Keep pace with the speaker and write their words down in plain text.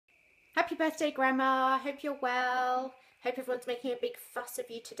Happy birthday, Grandma. Hope you're well. Hope everyone's making a big fuss of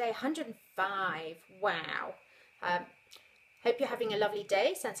you today. 105. Wow. Um, Hope you're having a lovely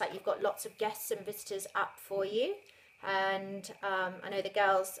day. Sounds like you've got lots of guests and visitors up for you. And I know the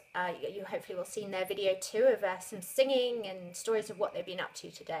girls, you hopefully will have seen their video too of some singing and stories of what they've been up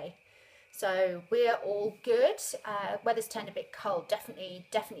to today. So we're all good. Weather's turned a bit cold, definitely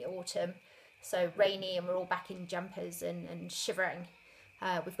autumn. So rainy, and we're all back in jumpers and shivering.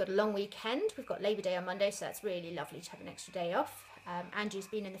 We've got a long weekend. We've got Labor Day on Monday, so that's really lovely to have an extra day off. Andrew's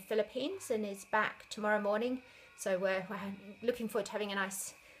been in the Philippines and is back tomorrow morning, so we're looking forward to having a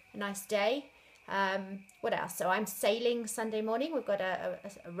nice day. What else? So I'm sailing Sunday morning. We've got a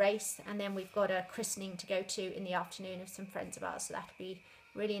race, and then we've got a christening to go to in the afternoon of some friends of ours, so that'll be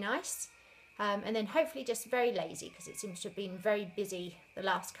really nice. And then hopefully just very lazy, because it seems to have been very busy the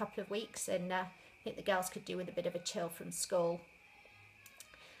last couple of weeks, and I think the girls could do with a bit of a chill from school.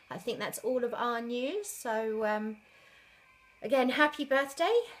 I think that's all of our news. So again, happy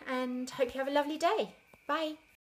birthday, and hope you have a lovely day. Bye.